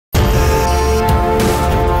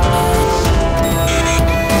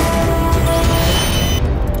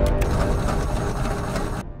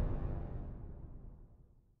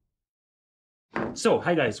So,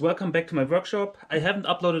 hi guys, welcome back to my workshop. I haven't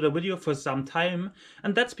uploaded a video for some time,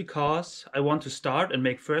 and that's because I want to start and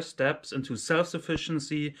make first steps into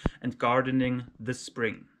self-sufficiency and gardening this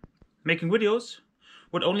spring. Making videos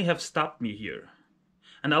would only have stopped me here,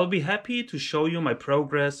 and I'll be happy to show you my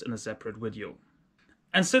progress in a separate video.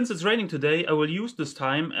 And since it's raining today, I will use this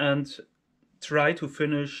time and try to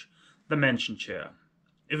finish the mansion chair.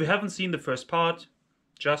 If you haven't seen the first part,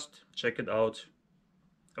 just check it out.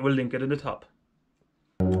 I will link it in the top.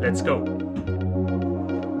 Let's go!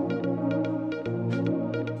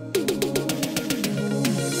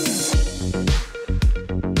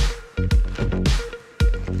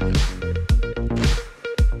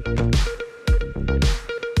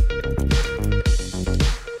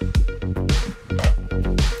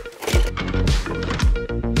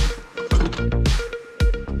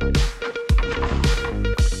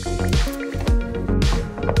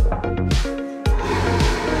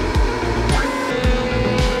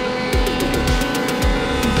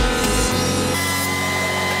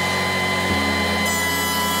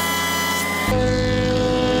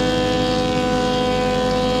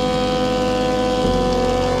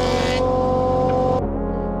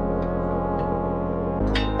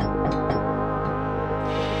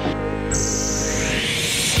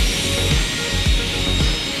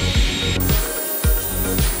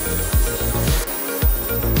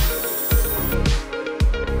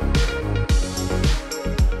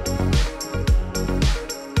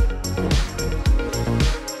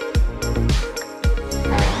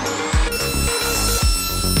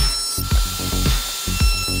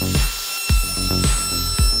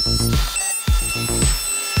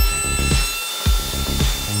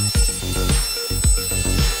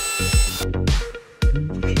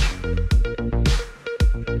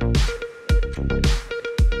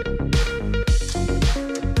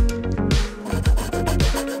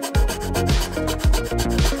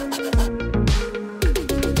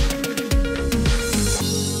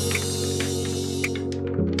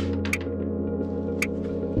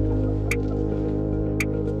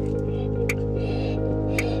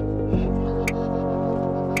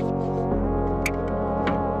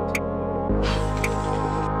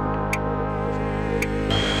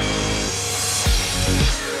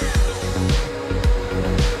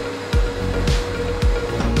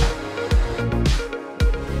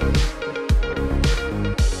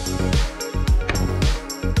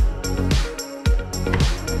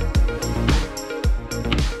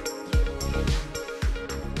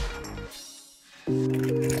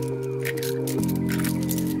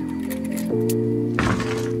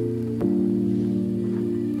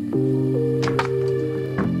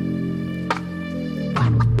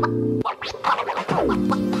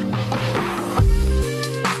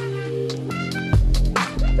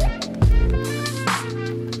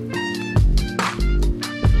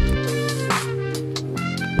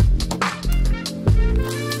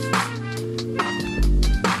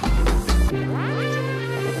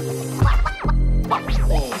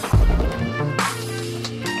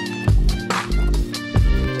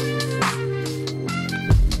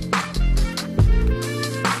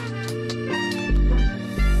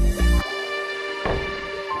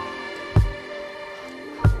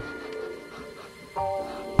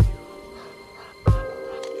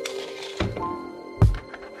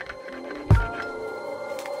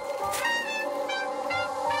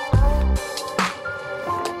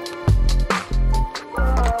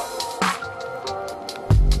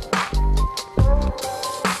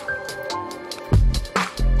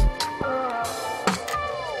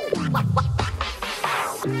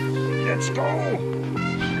 Let's go!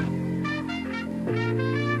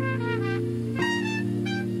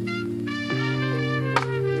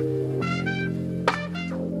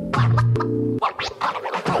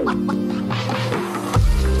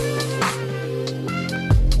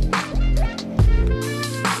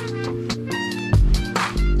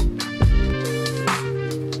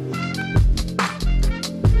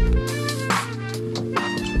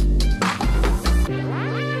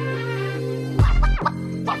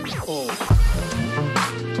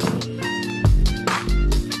 Oh.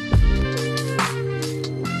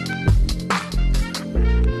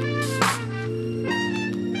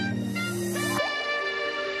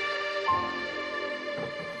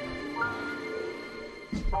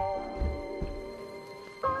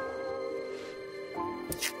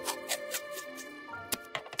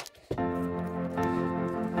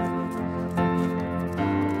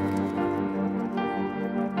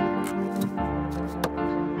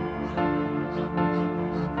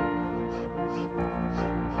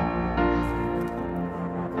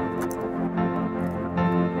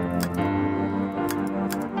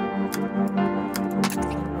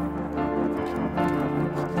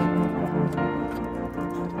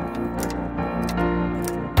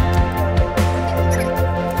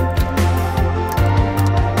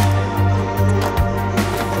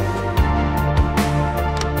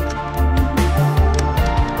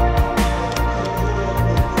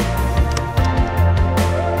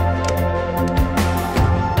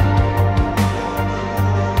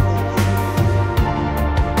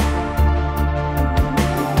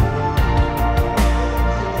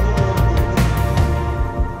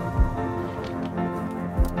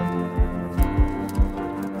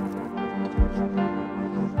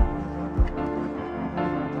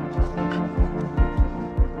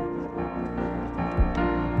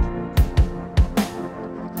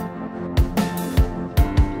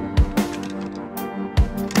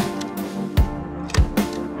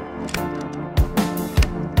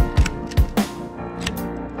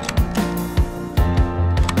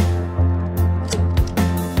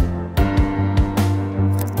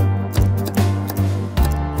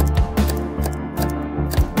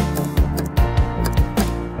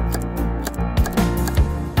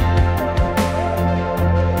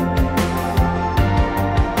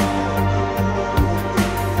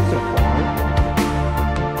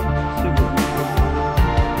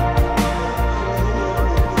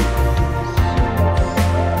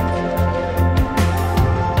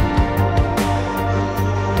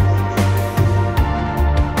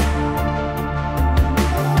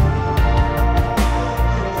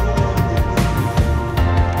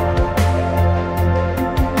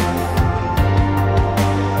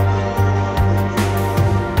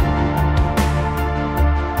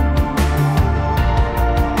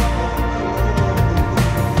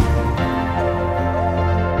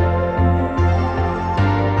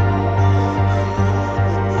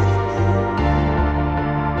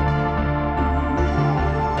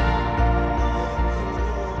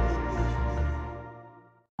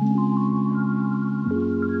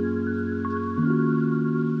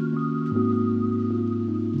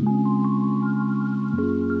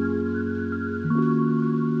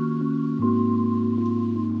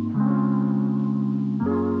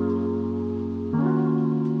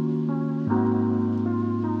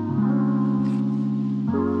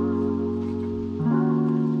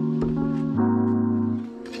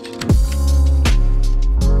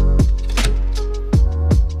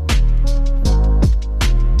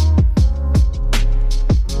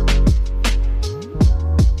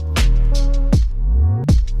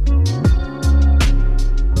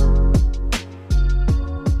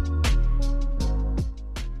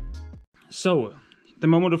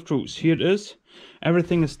 moment of truth. Here it is.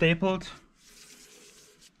 Everything is stapled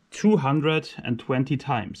 220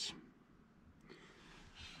 times.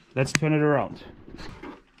 Let's turn it around.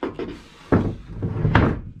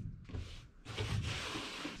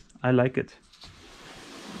 I like it.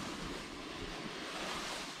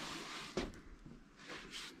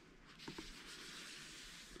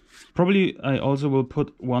 Probably I also will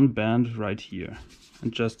put one band right here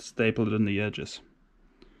and just staple it in the edges.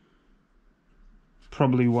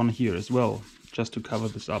 Probably one here as well, just to cover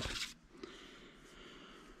this up.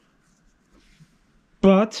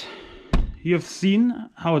 But you have seen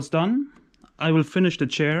how it's done. I will finish the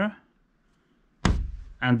chair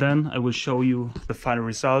and then I will show you the final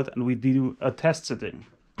result and we do a test sitting.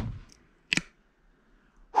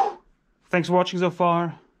 Thanks for watching so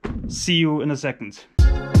far. See you in a second.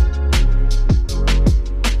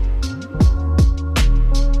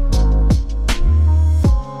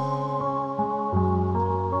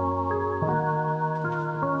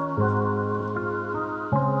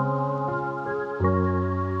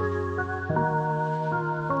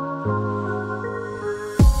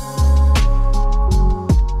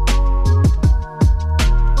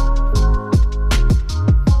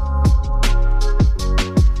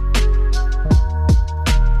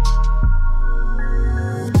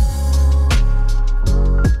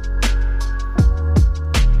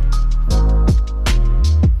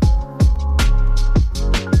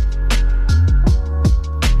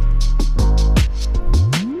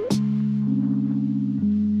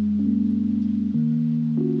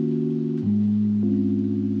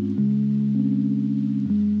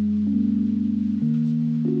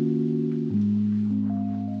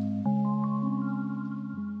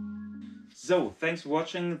 So, thanks for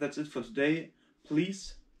watching, that's it for today.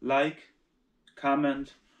 Please like,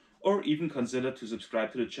 comment, or even consider to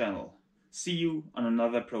subscribe to the channel. See you on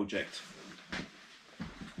another project.